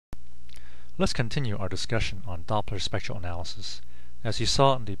Let's continue our discussion on Doppler spectral analysis. As you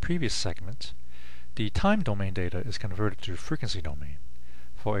saw in the previous segment, the time domain data is converted to frequency domain.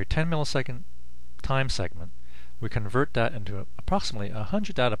 For a 10 millisecond time segment, we convert that into approximately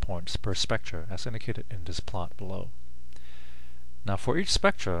 100 data points per spectra as indicated in this plot below. Now for each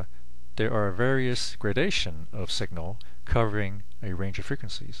spectra, there are various gradation of signal covering a range of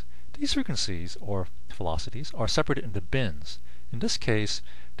frequencies. These frequencies, or velocities, are separated into bins. In this case,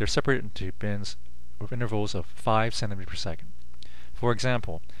 they're separated into bins with intervals of 5 centimeters per second. For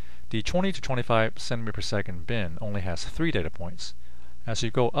example, the 20 to 25 centimeter per second bin only has 3 data points. As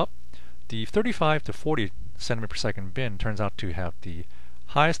you go up, the 35 to 40 centimeter per second bin turns out to have the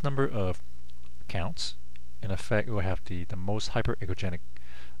highest number of counts. In effect, it will have the most hyperechogenic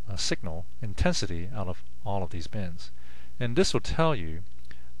signal intensity out of all of these bins. And this will tell you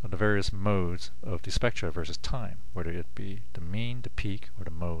the various modes of the spectra versus time, whether it be the mean, the peak, or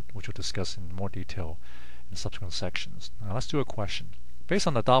the mode, which we'll discuss in more detail in subsequent sections. Now let's do a question. Based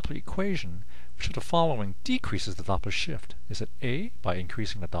on the Doppler equation, which of the following decreases the Doppler shift? Is it A, by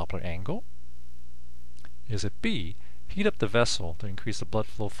increasing the Doppler angle? Is it B, heat up the vessel to increase the blood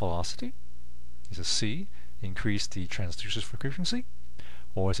flow velocity? Is it C, increase the transducer frequency?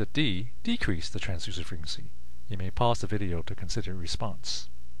 Or is it D, decrease the transducer frequency? You may pause the video to consider your response.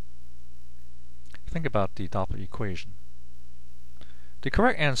 Think about the Doppler equation. The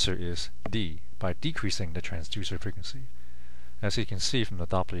correct answer is D, by decreasing the transducer frequency. As you can see from the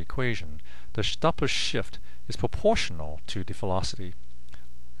Doppler equation, the Doppler shift is proportional to the velocity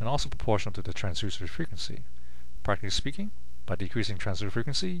and also proportional to the transducer frequency. Practically speaking, by decreasing transducer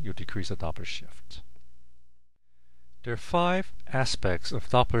frequency, you decrease the Doppler shift. There are 5 aspects of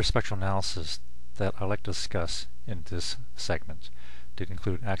Doppler spectral analysis that I'd like to discuss in this segment. They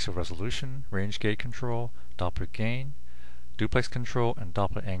include axial resolution, range gate control, Doppler gain, duplex control, and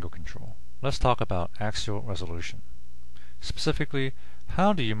Doppler angle control. Let's talk about axial resolution. Specifically,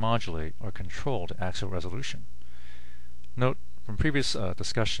 how do you modulate or control the axial resolution? Note from previous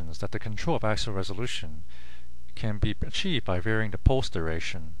discussions that the control of axial resolution can be achieved by varying the pulse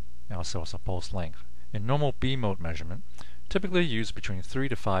duration and also pulse length. In normal B mode measurement, typically use between 3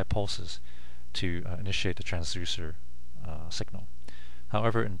 to 5 pulses to initiate the transducer signal.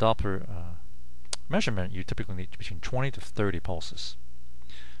 However, in Doppler measurement, you typically need between 20 to 30 pulses.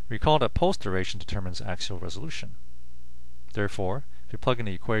 Recall that pulse duration determines axial resolution. Therefore, if you plug in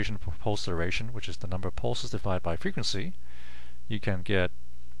the equation for pulse duration, which is the number of pulses divided by frequency, you can get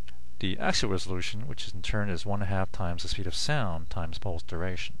the axial resolution, which in turn is 1.5 times the speed of sound times pulse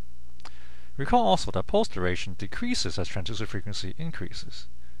duration. Recall also that pulse duration decreases as transducer frequency increases.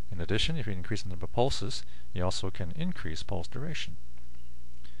 In addition, if you increase the number of pulses, you also can increase pulse duration.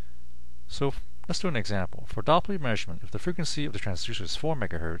 So let's do an example. For Doppler measurement, if the frequency of the transducer is 4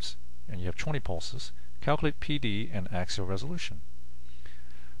 MHz and you have 20 pulses, calculate PD and axial resolution.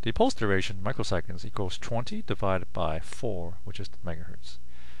 The pulse duration in microseconds equals 20 divided by 4, which is megahertz.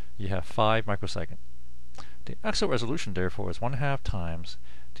 You have 5 microseconds. The axial resolution, therefore, is 1.5 times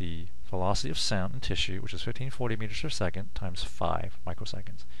the velocity of sound in tissue, which is 1540 meters per second, times 5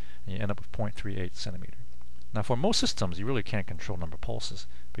 microseconds. And you end up with 0.38 centimeter. Now, for most systems, you really can't control number of pulses,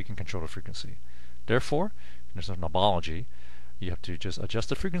 but you can control the frequency. Therefore, in terms of knobology, you have to just adjust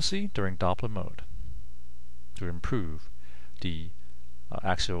the frequency during Doppler mode to improve the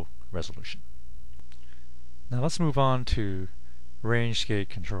axial resolution. Now let's move on to range gate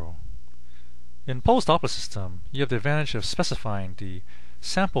control. In pulse Doppler system, you have the advantage of specifying the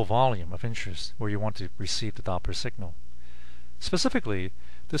sample volume of interest where you want to receive the Doppler signal. Specifically,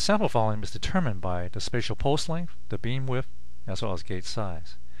 this sample volume is determined by the spatial pulse length, the beam width, as well as gate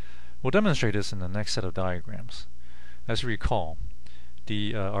size. We'll demonstrate this in the next set of diagrams. As you recall,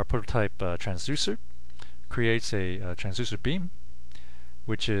 our prototype transducer creates a transducer beam,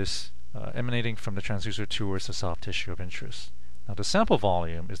 which is emanating from the transducer towards the soft tissue of interest. Now the sample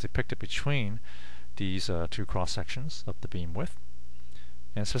volume is depicted between these 2 cross-sections of the beam width,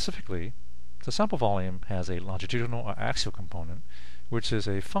 and specifically, the sample volume has a longitudinal or axial component, which is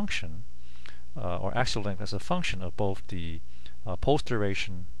a function, or axial length as a function of both the pulse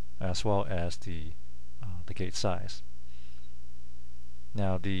duration as well as the gate size.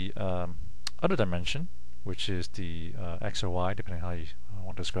 Now the other dimension, which is the x or y, depending on how you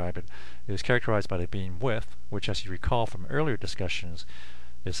want to describe it, is characterized by the beam width, which, as you recall from earlier discussions,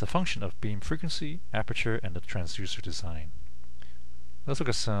 is a function of beam frequency, aperture, and the transducer design. Let's look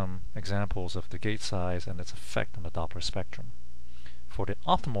at some examples of the gate size and its effect on the Doppler spectrum. For the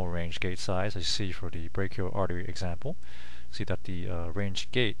optimal range gate size, as you see for the brachial artery example, see that the range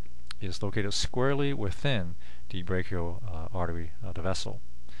gate is located squarely within the brachial artery, the vessel.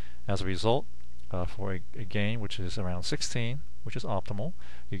 As a result, for a gain which is around 16, which is optimal,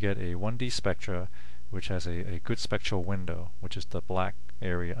 you get a 1D spectra which has a good spectral window, which is the black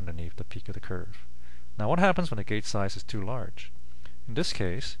area underneath the peak of the curve. Now what happens when the gate size is too large? In this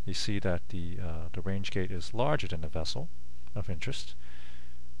case, you see that the range gate is larger than the vessel of interest.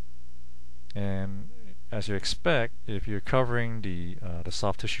 And as you expect, if you're covering the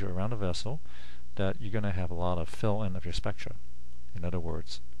soft tissue around the vessel, that you're going to have a lot of fill-in of your spectra. In other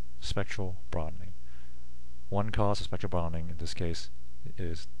words, spectral broadening. One cause of spectral broadening in this case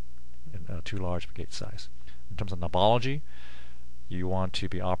is too large of a gate size. In terms of knobology, you want to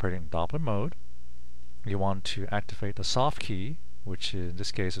be operating in Doppler mode. You want to activate the soft key, which in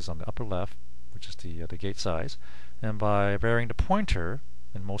this case is on the upper left, which is the gate size. And by varying the pointer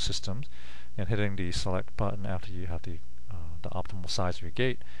in most systems and hitting the select button after you have the optimal size of your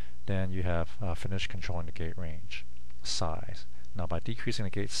gate, then you have finished controlling the gate range size. Now by decreasing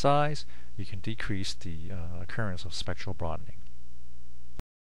the gate size, you can decrease the occurrence of spectral broadening.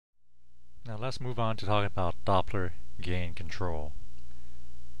 Now let's move on to talk about Doppler gain control.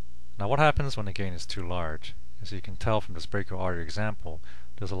 Now what happens when the gain is too large? As you can tell from this brachial artery example,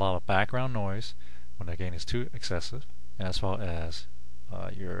 there's a lot of background noise when the gain is too excessive, as well as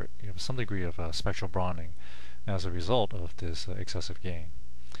you have some degree of spectral broadening as a result of this excessive gain.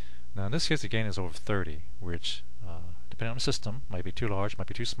 Now in this case the gain is over 30, which depending on the system might be too large, might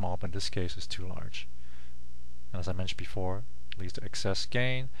be too small, but in this case is too large. And as I mentioned before, it leads to excess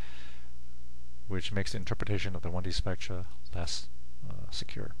gain, which makes the interpretation of the 1D spectra less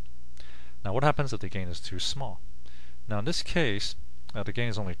secure. Now what happens if the gain is too small? Now in this case, the gain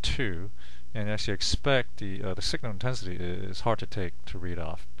is only 2, and as you expect, the signal intensity is hard to take to read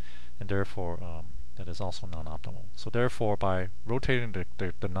off, and therefore that is also non-optimal. So therefore, by rotating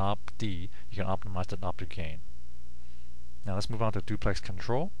the knob D, you can optimize the Doppler gain. Now let's move on to duplex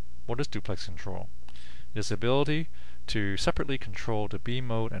control. What is duplex control? It is the ability to separately control the B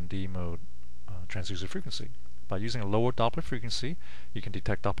mode and D mode transducer frequency. By using a lower Doppler frequency, you can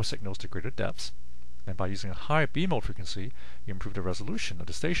detect Doppler signals to greater depths. And by using a higher B mode frequency, you improve the resolution of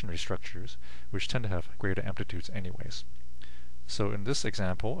the stationary structures, which tend to have greater amplitudes anyways. So in this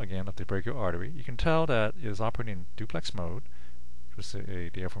example, again, of the brachial artery, you can tell that it is operating in duplex mode, which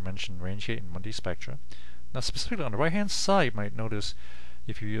is the aforementioned range gate and 1D spectra. Now specifically on the right hand side, you might notice,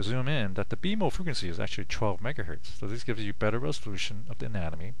 if you zoom in, that the B mode frequency is actually 12 megahertz. So this gives you better resolution of the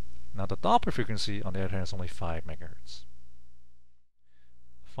anatomy. Now the Doppler frequency, on the other hand, is only 5 megahertz.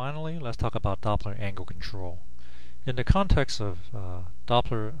 Finally, let's talk about Doppler angle control. In the context of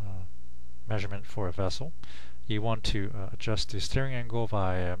Doppler measurement for a vessel, you want to adjust the steering angle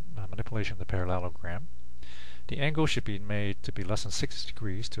via manipulation of the parallelogram. The angle should be made to be less than 60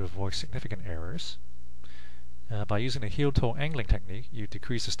 degrees to avoid significant errors. By using the heel-toe angling technique, you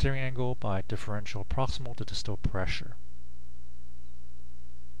decrease the steering angle by differential proximal to distal pressure.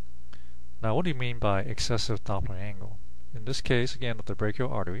 Now what do you mean by excessive Doppler angle? In this case, again, of the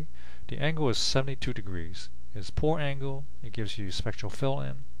brachial artery, the angle is 72 degrees. It's poor angle, it gives you spectral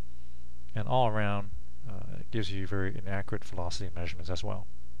fill-in, and all around it gives you very inaccurate velocity measurements as well.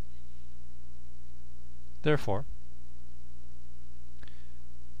 Therefore,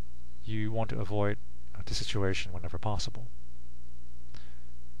 you want to avoid this situation whenever possible.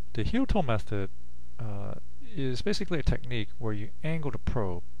 The heel-toe method is basically a technique where you angle the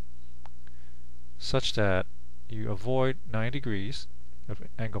probe such that you avoid 90 degrees of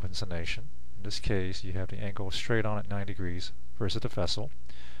angle of inclination. In this case, you have the angle straight on at 90 degrees versus the vessel,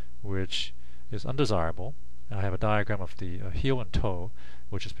 which is undesirable. I have a diagram of the heel and toe,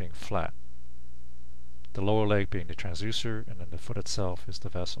 which is being flat. The lower leg being the transducer, and then the foot itself is the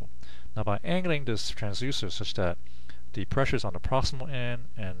vessel. Now by angling this transducer such that the pressures on the proximal end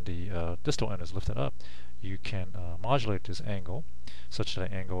and the distal end is lifted up, you can modulate this angle such that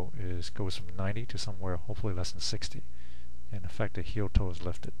the angle goes from 90 to somewhere hopefully less than 60. In effect, the heel toe is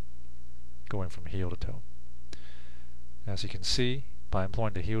lifted, going from heel to toe. As you can see, by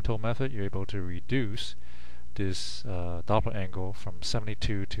employing the heel toe method, you're able to reduce this Doppler angle from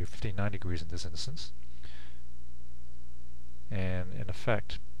 72 to 59 degrees in this instance. And in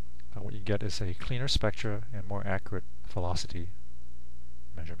effect, what you get is a cleaner spectra and more accurate velocity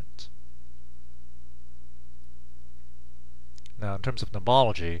measurement. Now, in terms of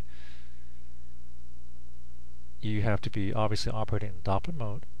knobology, you have to be obviously operating in Doppler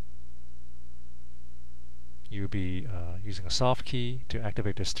mode. You'll be using a soft key to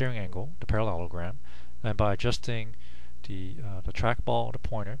activate the steering angle, the parallelogram, and by adjusting the trackball, the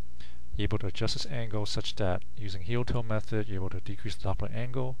pointer, you're able to adjust this angle such that using heel-toe method, you're able to decrease the Doppler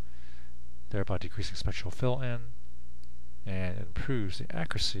angle, thereby decreasing spectral fill-in, and it improves the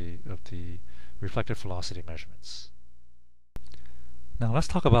accuracy of the reflected velocity measurements. Now let's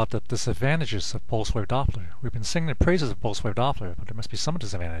talk about the disadvantages of pulse wave Doppler. We've been singing the praises of pulse wave Doppler, but there must be some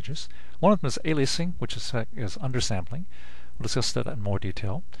disadvantages. One of them is aliasing, which is undersampling. We'll discuss that in more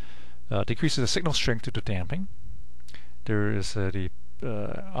detail. Decreases the signal strength due to damping. There is the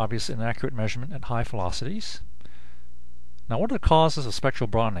obvious inaccurate measurement at high velocities. Now, what are the causes of spectral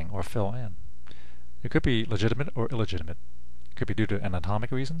broadening or fill-in? It could be legitimate or illegitimate. It could be due to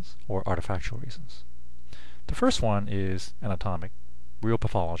anatomic reasons or artifactual reasons. The first one is anatomic, real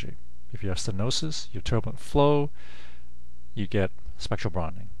pathology. If you have stenosis, you have turbulent flow, you get spectral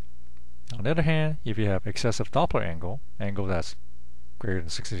broadening. On the other hand, if you have excessive Doppler angle that's greater than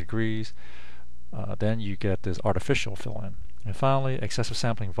 60 degrees, then you get this artificial fill-in. And finally, excessive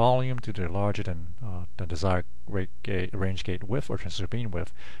sampling volume due to larger than the desired range gate width or transistor beam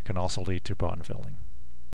width can also lead to broadened filling.